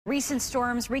Recent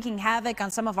storms wreaking havoc on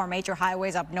some of our major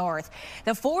highways up north.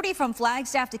 The 40 from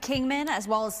Flagstaff to Kingman, as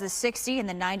well as the 60 and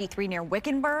the 93 near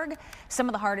Wickenburg, some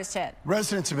of the hardest hit.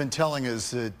 Residents have been telling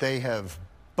us that they have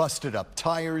busted up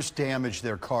tires, damaged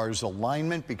their car's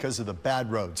alignment because of the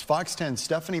bad roads. Fox 10's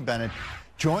Stephanie Bennett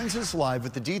joins us live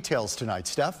with the details tonight.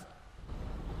 Steph?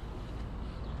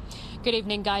 Good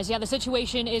evening, guys. Yeah, the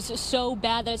situation is so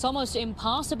bad that it's almost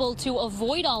impossible to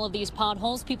avoid all of these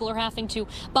potholes. People are having to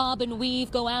bob and weave,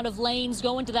 go out of lanes,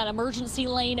 go into that emergency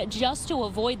lane just to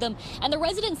avoid them. And the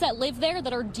residents that live there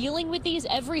that are dealing with these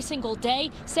every single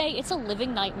day say it's a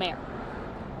living nightmare.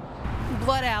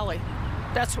 Blood alley.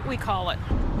 That's what we call it.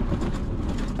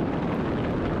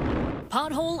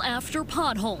 Pothole after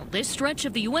pothole, this stretch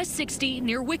of the US 60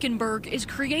 near Wickenburg is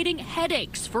creating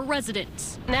headaches for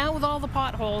residents. Now with all the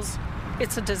potholes,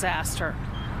 it's a disaster.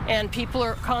 And people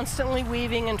are constantly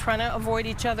weaving and trying to avoid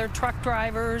each other, truck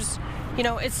drivers. You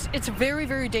know, it's very,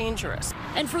 very dangerous.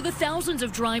 And for the thousands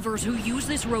of drivers who use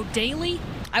this road daily,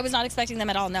 I was not expecting them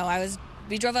at all, no.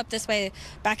 We drove up this way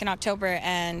back in October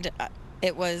and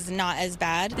it was not as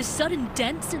bad. The sudden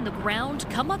dents in the ground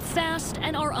come up fast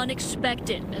and are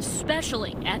unexpected,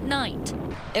 especially at night.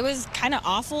 It was kind of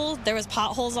awful. There was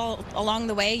potholes all along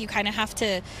the way. You kind of have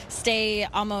to stay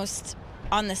almost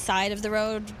on the side of the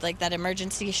road, like that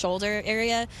emergency shoulder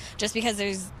area, just because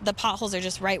the potholes are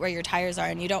just right where your tires are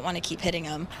and you don't want to keep hitting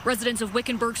them. Residents of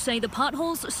Wickenburg say the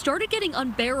potholes started getting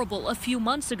unbearable a few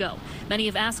months ago. Many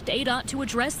have asked ADOT to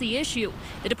address the issue.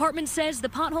 The department says the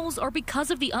potholes are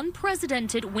because of the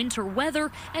unprecedented winter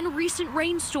weather and recent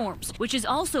rainstorms, which is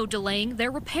also delaying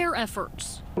their repair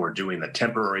efforts. We're doing the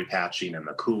temporary patching in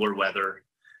the cooler weather,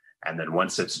 and then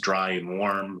once it's dry and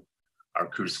warm, our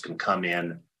crews can come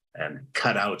in and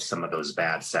cut out some of those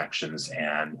bad sections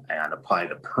and apply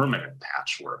the permanent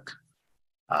patchwork.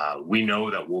 We know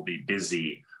that we'll be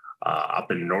busy up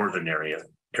in northern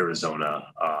Arizona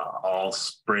all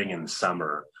spring and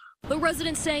summer. The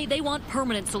residents say they want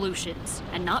permanent solutions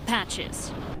and not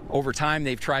patches. Over time,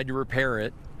 they've tried to repair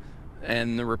it,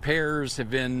 and the repairs have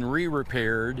been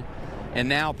re-repaired, and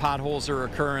now potholes are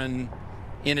occurring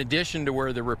in addition to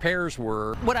where the repairs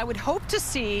were. What I would hope to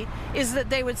see is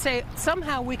that they would say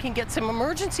somehow we can get some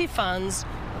emergency funds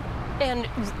and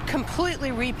completely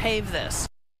repave this.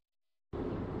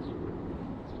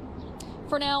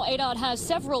 For now, ADOT has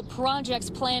several projects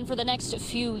planned for the next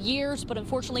few years, but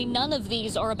unfortunately none of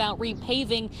these are about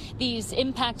repaving these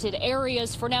impacted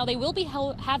areas. For now, they will be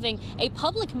having a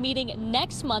public meeting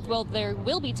next month where they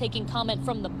will be taking comment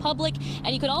from the public,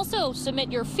 and you can also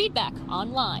submit your feedback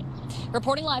online.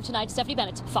 Reporting live tonight, Stephanie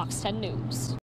Bennett, Fox 10 News.